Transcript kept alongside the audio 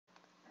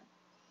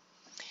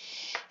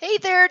Hey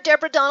there,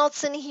 Deborah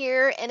Donaldson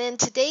here, and in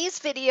today's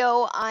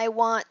video I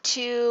want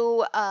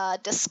to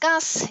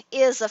discuss,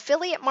 is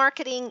affiliate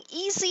marketing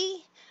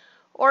easy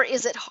or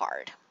is it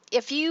hard?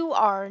 If you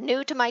are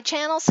new to my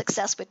channel,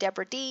 Success with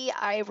Deborah D,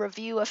 I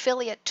review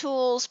affiliate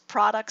tools,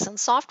 products, and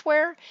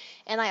software,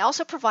 and I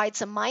also provide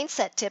some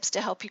mindset tips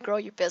to help you grow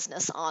your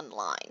business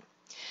online.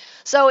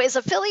 So is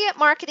affiliate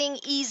marketing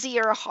easy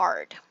or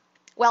hard?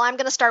 Well, I'm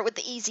going to start with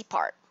the easy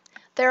part.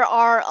 There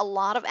are a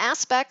lot of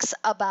aspects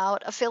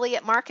about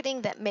affiliate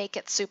marketing that make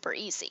it super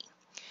easy.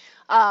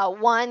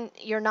 One,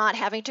 you're not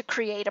having to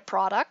create a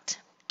product.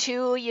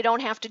 Two, you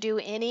don't have to do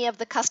any of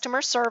the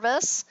customer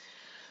service.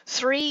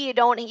 Three, you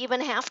don't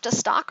even have to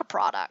stock a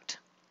product.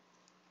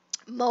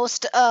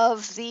 Most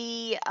of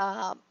the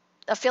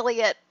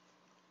affiliate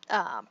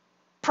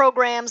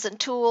programs and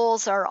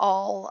tools are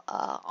all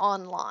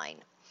online.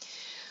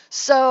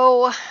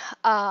 So,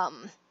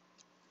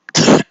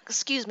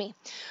 excuse me,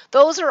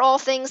 those are all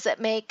things that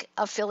make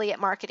affiliate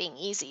marketing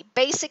easy.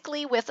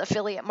 Basically, with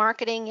affiliate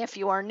marketing, if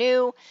you are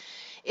new,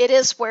 it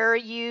is where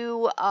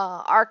you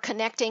are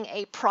connecting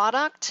a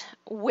product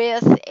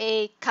with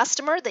a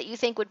customer that you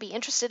think would be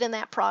interested in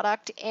that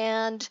product,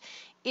 and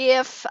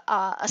if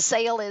a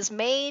sale is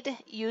made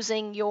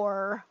using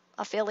your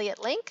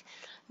affiliate link,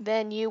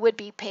 then you would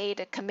be paid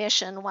a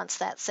commission once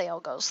that sale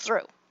goes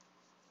through.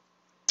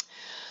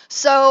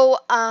 So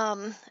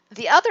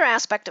the other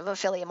aspect of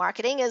affiliate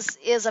marketing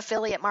is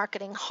affiliate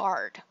marketing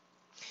hard?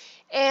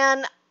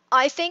 And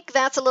I think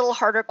that's a little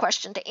harder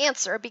question to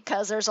answer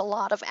because there's a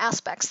lot of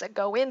aspects that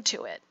go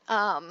into it.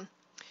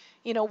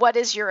 What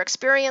is your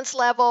experience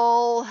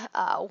level?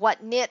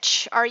 What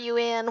niche are you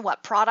in?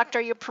 What product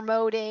are you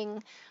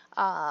promoting?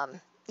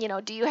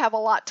 Do you have a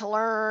lot to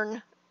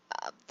learn?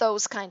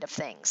 Those kind of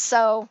things.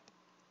 So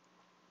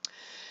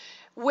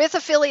with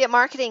affiliate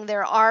marketing,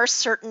 there are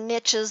certain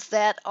niches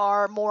that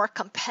are more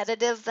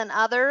competitive than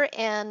other,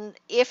 and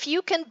if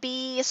you can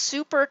be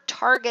super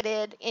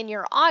targeted in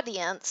your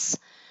audience,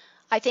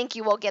 I think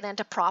you will get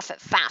into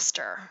profit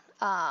faster.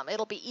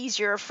 It'll be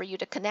easier for you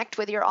to connect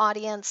with your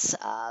audience.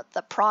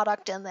 The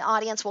product and the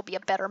audience will be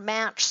a better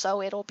match,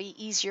 so it'll be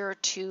easier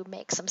to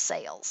make some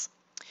sales.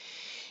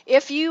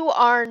 If you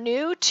are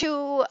new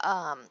to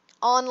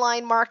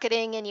online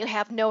marketing and you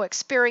have no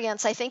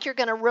experience, I think you're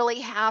going to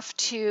really have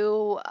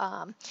to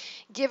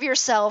give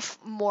yourself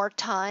more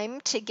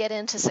time to get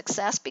into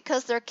success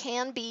because there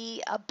can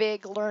be a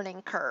big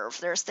learning curve.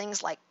 There's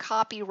things like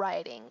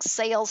copywriting,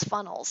 sales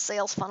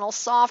funnel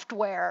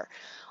software,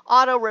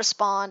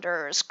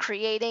 autoresponders,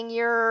 creating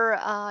your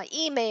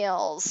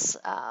emails,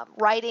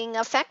 writing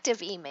effective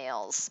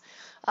emails.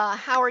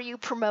 How are you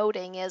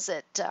promoting?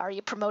 Are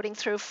you promoting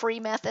through free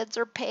methods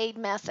or paid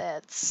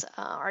methods?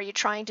 Are you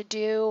trying to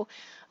do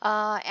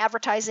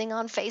advertising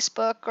on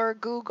Facebook or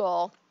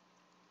Google?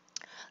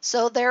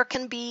 So there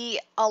can be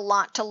a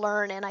lot to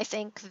learn, and I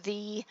think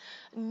the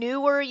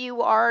newer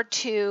you are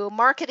to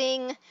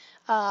marketing,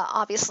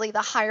 obviously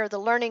the higher the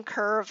learning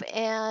curve,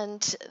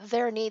 and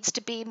there needs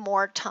to be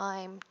more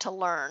time to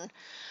learn.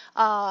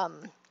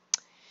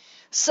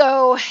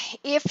 So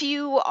if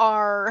you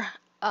are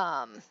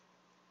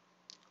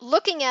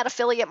looking at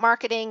affiliate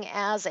marketing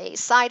as a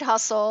side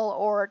hustle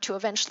or to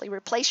eventually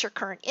replace your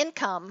current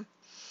income,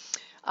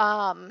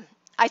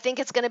 I think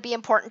it's going to be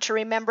important to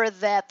remember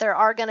that there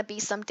are going to be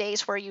some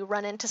days where you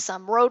run into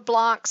some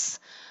roadblocks.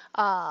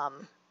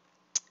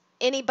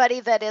 Anybody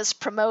that is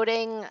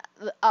promoting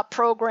a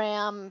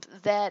program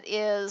that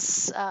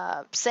is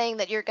saying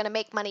that you're going to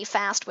make money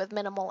fast with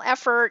minimal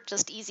effort,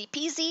 just easy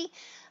peasy,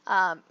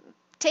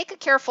 take a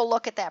careful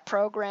look at that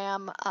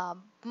program.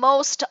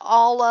 Most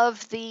all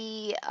of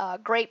the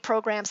great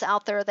programs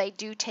out there, they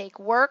do take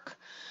work.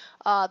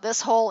 This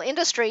whole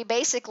industry,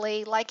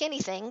 basically, like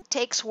anything,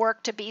 takes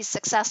work to be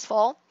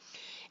successful,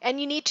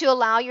 and you need to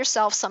allow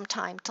yourself some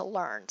time to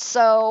learn.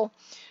 So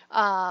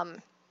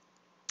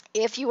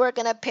if you are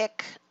going to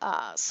pick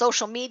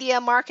social media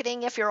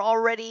marketing, if you're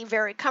already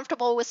very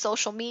comfortable with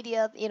social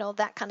media,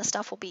 that kind of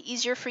stuff will be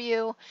easier for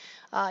you.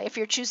 If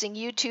you're choosing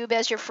YouTube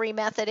as your free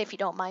method, if you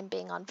don't mind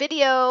being on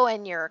video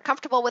and you're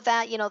comfortable with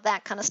that,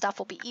 that kind of stuff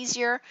will be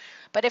easier.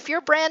 But if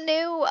you're brand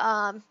new,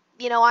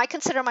 I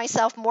consider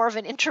myself more of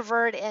an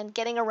introvert, and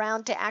getting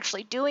around to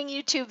actually doing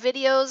YouTube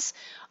videos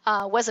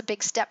was a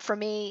big step for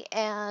me,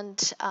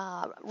 and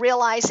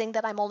realizing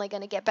that I'm only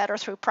going to get better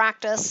through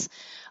practice.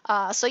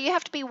 So you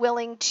have to be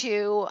willing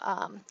to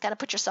kind of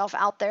put yourself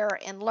out there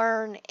and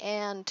learn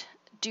and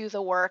do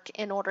the work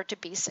in order to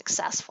be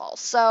successful.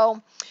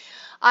 So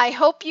I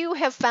hope you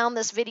have found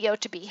this video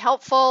to be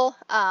helpful.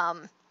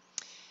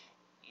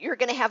 You're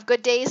going to have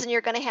good days and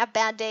you're going to have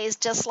bad days,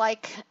 just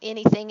like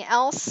anything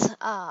else.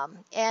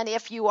 And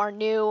if you are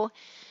new,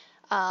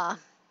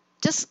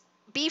 just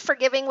be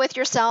forgiving with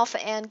yourself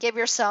and give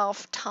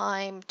yourself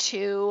time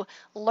to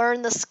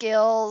learn the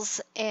skills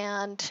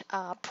and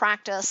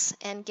practice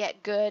and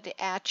get good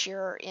at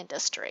your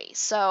industry.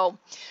 So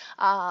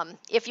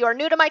if you are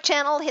new to my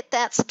channel, hit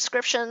that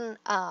subscription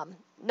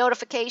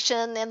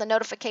notification and the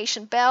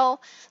notification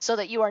bell so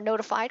that you are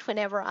notified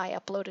whenever I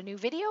upload a new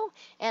video,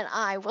 and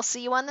I will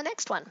see you on the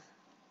next one.